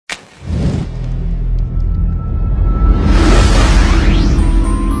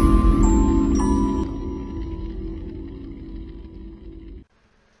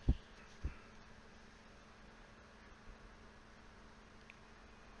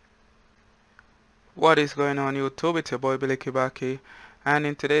What is going on YouTube? It's your boy Billy Kibaki, and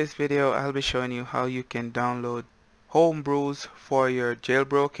in today's video I'll be showing you how you can download homebrews for your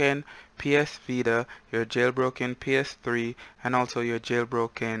jailbroken PS Vita, your jailbroken PS3, and also your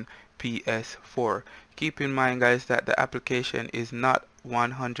jailbroken PS4. Keep in mind guys that the application is not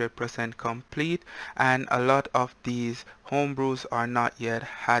 100% complete and a lot of these homebrews are not yet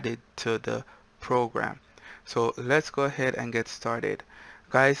added to the program. So let's go ahead and get started.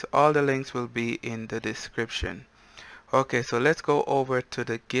 Guys, all the links will be in the description. Okay, so let's go over to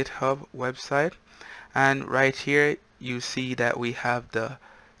the GitHub website, and right here you see that we have the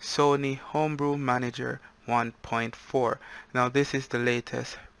Sony Homebrew Manager 1.4. Now this is the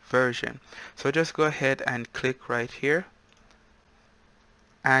latest version. So just go ahead and click right here,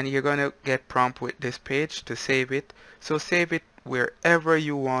 and you're gonna get prompt with this page to save it. So save it wherever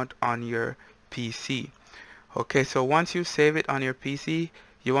you want on your PC. Okay, so once you save it on your PC,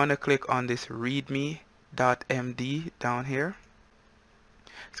 you want to click on this readme.md down here.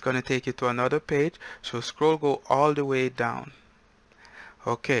 It's going to take you to another page, so go all the way down.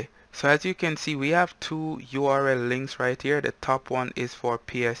 Okay, so as you can see, we have two URL links right here. The top one is for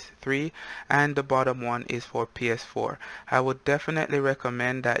PS3 and the bottom one is for PS4. I would definitely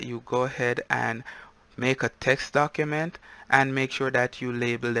recommend that you go ahead and make a text document and make sure that you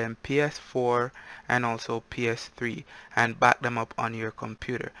label them PS4 and also PS3 and back them up on your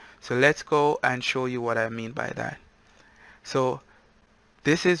computer. So let's go and show you what I mean by that. So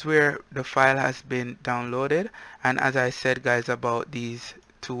this is where the file has been downloaded, and as I said guys about these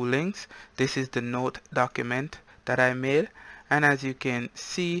two links, this is the note document that I made, and as you can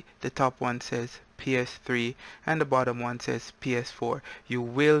see, the top one says PS3 and the bottom one says PS4. You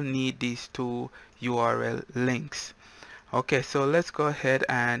will need these two URL links. Okay, so let's go ahead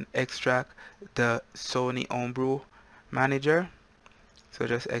and extract the Sony Homebrew Manager. So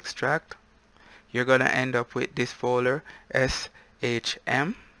just extract. You're gonna end up with this folder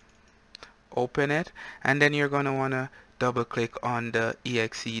SHM. Open it, and then you're gonna wanna double click on the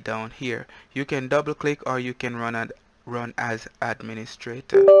exe down here. You can double click or you can run as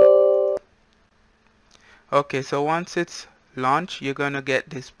administrator. Okay, so once it's launched, you're gonna get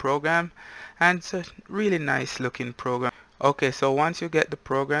this program, and it's a really nice looking program. Okay, so once you get the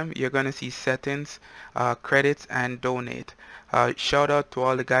program, you're gonna see settings, credits, and donate. Shout out to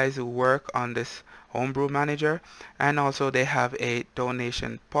all the guys who work on this Homebrew Manager, and also they have a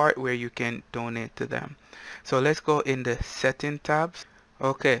donation part where you can donate to them. So let's go in the setting tabs.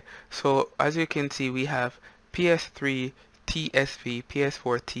 Okay, so as you can see, we have PS3 TSV,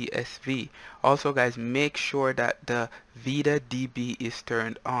 PS4 TSV. Also guys, make sure that the Vita DB is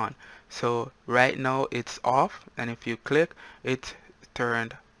turned on. So right now it's off, and if you click, it's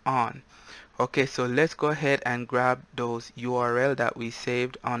turned on. Okay, so let's go ahead and grab those URL that we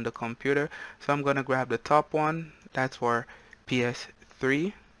saved on the computer. So I'm gonna grab the top one, that's for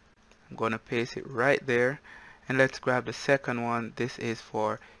PS3. I'm gonna paste it right there, and let's grab the second one. This is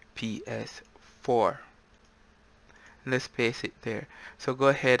for PS4. Let's paste it there. So go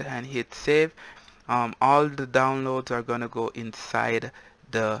ahead and hit save. All the downloads are gonna go inside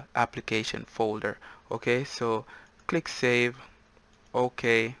the application folder. Okay, so click save.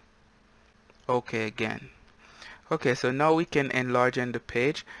 Okay, okay again. Okay, so now we can enlarge in the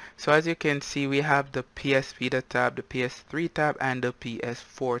page. So as you can see, we have the PS Vita tab, the PS3 tab, and the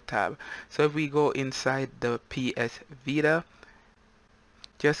PS4 tab. So if we go inside the PS Vita,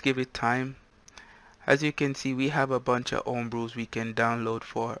 just give it time. As you can see, we have a bunch of homebrews we can download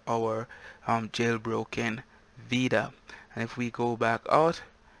for our jailbroken Vita. And if we go back out,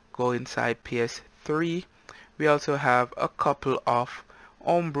 go inside PS3, we also have a couple of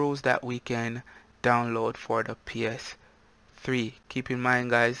homebrews that we can download for the PS3. Keep in mind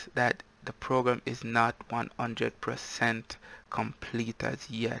guys that the program is not 100% complete as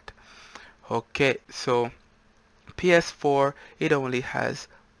yet. Okay, so PS4, it only has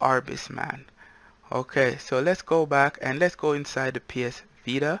Arbisman. Okay, so let's go back and let's go inside the PS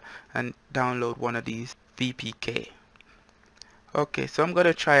Vita and download one of these VPK. Okay, so I'm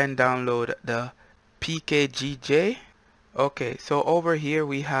gonna try and download the PKGJ. Okay, so over here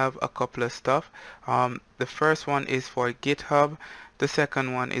we have a couple of stuff. The first one is for GitHub. The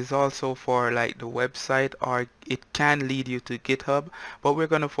second one is also for like the website, or it can lead you to GitHub, but we're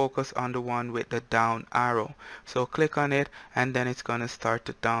going to focus on the one with the down arrow. So click on it and then it's going to start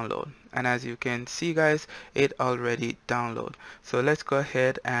to download. And as you can see guys, it already downloaded. So let's go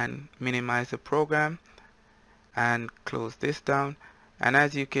ahead and minimize the program and close this down. And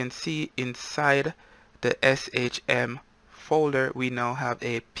as you can see, inside the SHM folder, we now have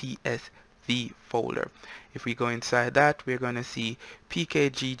a PSV folder. If we go inside that, we're going to see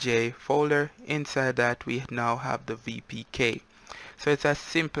pkgj folder. Inside that, we now have the vpk. So it's as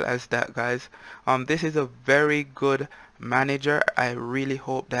simple as that, guys. This is a very good manager. I really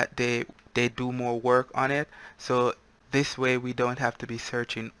hope that they do more work on it, so this way we don't have to be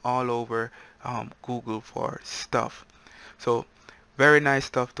searching all over Google for stuff. So very nice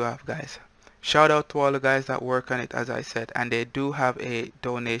stuff to have, guys. Shout out to all the guys that work on it, as I said, and they do have a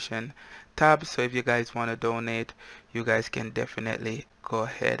donation tab, so if you guys want to donate, you guys can definitely go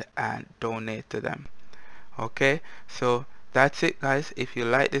ahead and donate to them. Okay, so that's it, guys. If you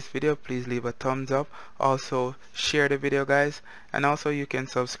like this video, please leave a thumbs up. Also share the video, guys, and also you can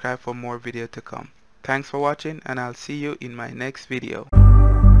subscribe for more video to come. Thanks for watching, and I'll see you in my next video.